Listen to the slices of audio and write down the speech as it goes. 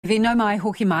No mai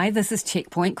hoki mai, this is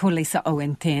Checkpoint, ko Lisa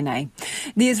Owen tēnei.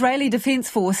 The Israeli Defence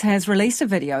Force has released a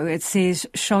video it says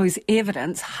shows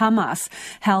evidence Hamas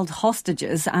held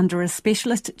hostages under a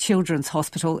specialist children's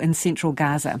hospital in central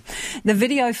Gaza. The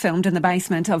video filmed in the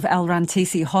basement of Al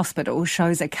Rantisi Hospital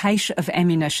shows a cache of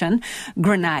ammunition,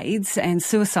 grenades and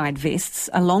suicide vests,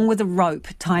 along with a rope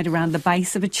tied around the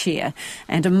base of a chair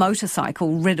and a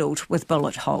motorcycle riddled with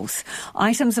bullet holes.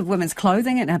 Items of women's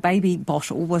clothing and a baby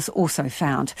bottle was also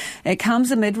found. It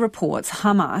comes amid reports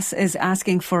Hamas is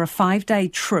asking for a 5-day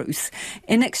truce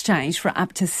in exchange for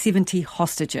up to 70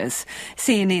 hostages.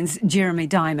 CNN's Jeremy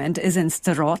Diamond is in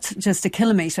Sderot, just a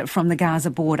kilometre from the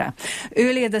Gaza border.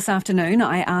 Earlier this afternoon,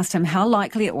 I asked him how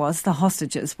likely it was the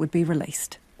hostages would be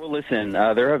released. Well, listen,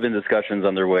 there have been discussions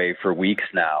underway for weeks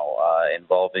now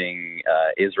involving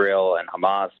Israel and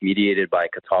Hamas, mediated by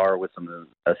Qatar with some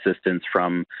assistance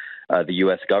from the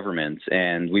U.S. government.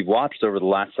 And we've watched over the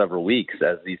last several weeks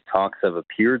as these talks have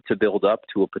appeared to build up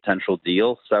to a potential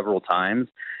deal several times,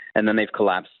 and then they've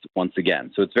collapsed once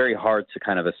again. So it's very hard to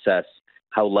kind of assess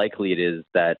how likely it is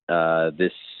that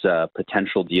this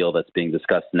potential deal that's being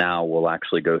discussed now will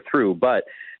actually go through. But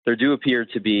there does appear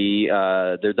to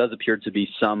be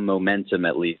some momentum,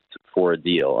 at least, for a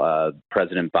deal.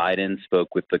 President Biden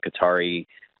spoke with the Qatari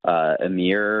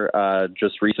Emir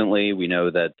just recently. We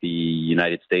know that the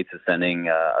United States is sending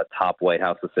a top White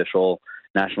House official,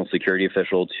 national security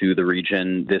official, to the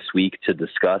region this week to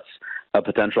discuss a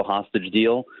potential hostage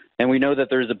deal. And we know that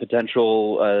there's a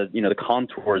potential, the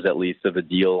contours, at least, of a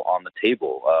deal on the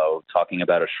table, talking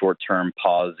about a short-term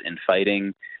pause in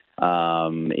fighting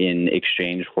in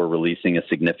exchange for releasing a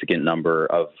significant number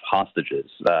of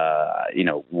hostages.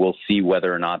 We'll see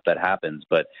whether or not that happens,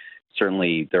 but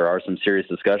certainly there are some serious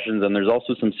discussions, and there's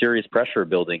also some serious pressure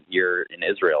building here in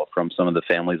Israel from some of the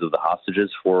families of the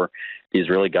hostages for the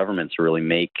Israeli government to really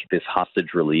make this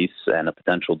hostage release and a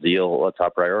potential deal a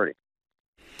top priority.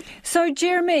 So,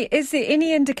 Jeremy, is there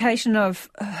any indication of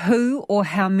who or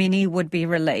how many would be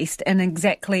released and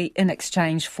exactly in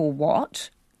exchange for what?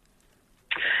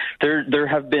 There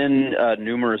have been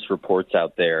numerous reports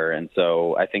out there, and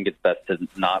so I think it's best to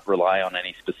not rely on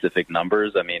any specific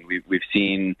numbers. I mean, we've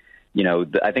seen,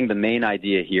 I think the main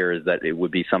idea here is that it would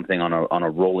be something on a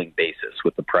rolling basis,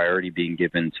 with the priority being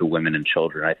given to women and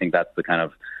children. I think that's the kind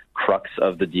of crux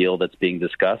of the deal that's being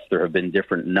discussed. There have been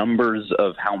different numbers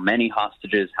of how many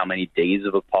hostages, how many days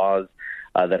of a pause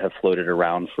that have floated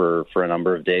around for a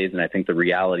number of days, and I think the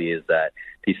reality is that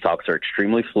these talks are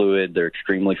extremely fluid, they're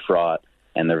extremely fraught,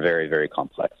 and they're very, very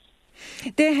complex.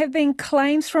 There have been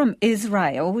claims from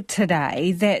Israel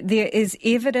today that there is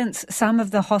evidence some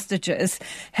of the hostages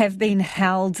have been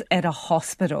held at a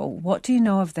hospital. What do you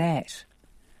know of that?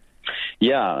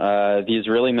 Yeah, the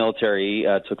Israeli military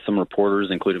took some reporters,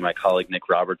 including my colleague Nick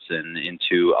Robertson,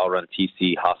 into Al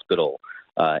Rantisi Hospital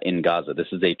in Gaza. This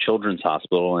is a children's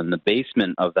hospital. In the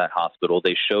basement of that hospital,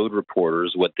 they showed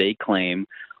reporters what they claim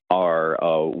are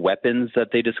weapons that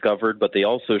they discovered, but they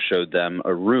also showed them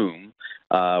a room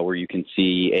where you can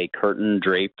see a curtain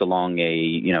draped along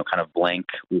a kind of blank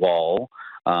wall,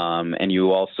 and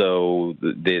you also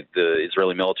the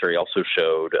Israeli military also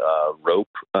showed rope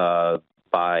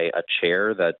by a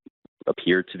chair that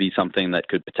appeared to be something that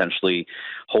could potentially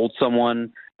hold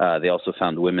someone. They also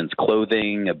found women's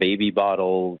clothing, a baby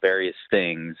bottle, various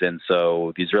things, and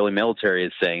so the Israeli military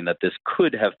is saying that this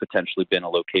could have potentially been a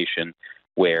location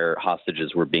where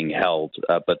hostages were being held,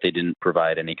 but they didn't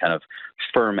provide any kind of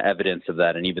firm evidence of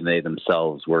that, and even they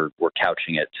themselves were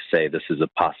couching it to say this is a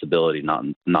possibility,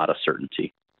 not a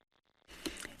certainty.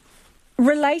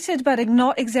 Related, but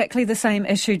not exactly the same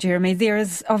issue, Jeremy, there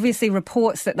is obviously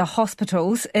reports that the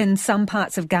hospitals in some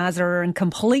parts of Gaza are in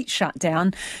complete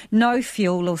shutdown, no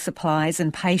fuel or supplies,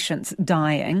 and patients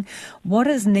dying. What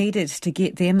is needed to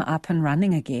get them up and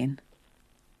running again?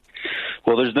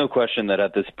 Well, there's no question that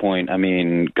at this point,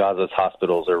 Gaza's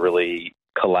hospitals are really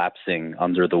collapsing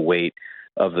under the weight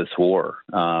of this war.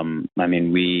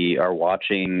 We are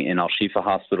watching in Al-Shifa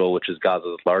Hospital, which is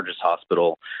Gaza's largest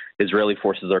hospital. Israeli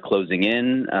forces are closing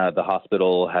in. The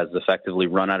hospital has effectively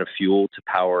run out of fuel to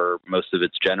power most of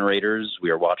its generators.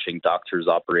 We are watching doctors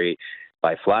operate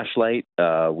by flashlight.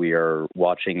 We are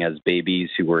watching as babies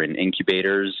who were in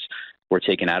incubators were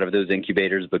taken out of those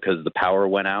incubators because the power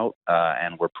went out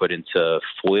and were put into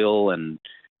foil and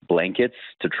blankets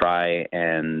to try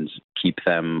and keep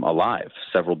them alive.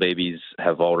 Several babies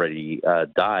have already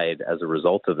died as a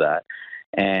result of that.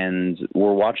 And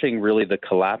we're watching really the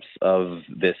collapse of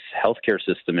this healthcare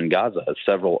system in Gaza.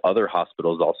 Several other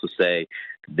hospitals also say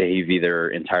they've either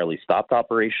entirely stopped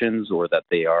operations or that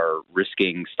they are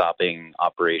risking stopping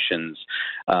operations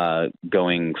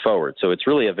going forward. So it's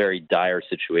really a very dire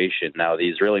situation. Now, the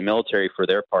Israeli military, for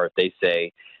their part, they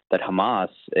say that Hamas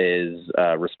is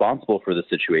responsible for the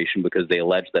situation because they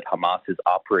allege that Hamas is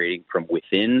operating from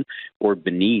within or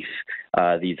beneath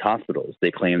these hospitals.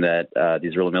 They claim that the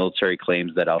Israeli military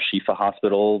claims that Al-Shifa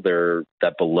Hospital,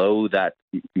 that below that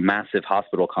massive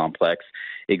hospital complex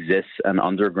exists an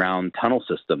underground tunnel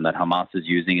system that Hamas is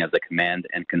using as a command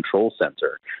and control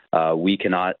center. We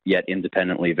cannot yet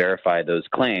independently verify those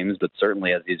claims, but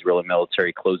certainly as the Israeli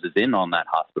military closes in on that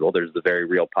hospital, there's the very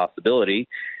real possibility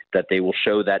that they will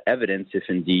show that evidence if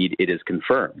indeed it is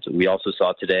confirmed. We also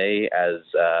saw today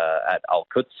at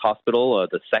Al-Quds Hospital,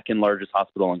 the second largest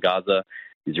hospital in Gaza,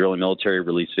 the Israeli military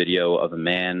released video of a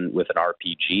man with an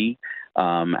RPG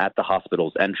at the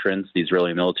hospital's entrance. The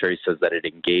Israeli military says that it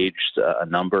engaged a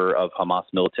number of Hamas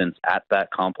militants at that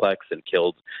complex and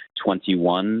killed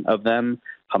 21 of them.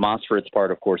 Hamas, for its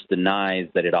part, of course, denies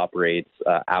that it operates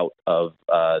out of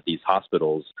these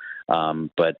hospitals.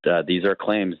 But these are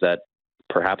claims that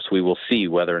perhaps we will see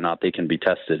whether or not they can be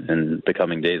tested in the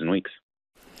coming days and weeks.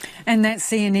 And that's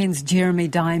CNN's Jeremy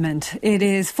Diamond. It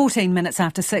is 14 minutes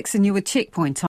after 6 and you're with Checkpoint.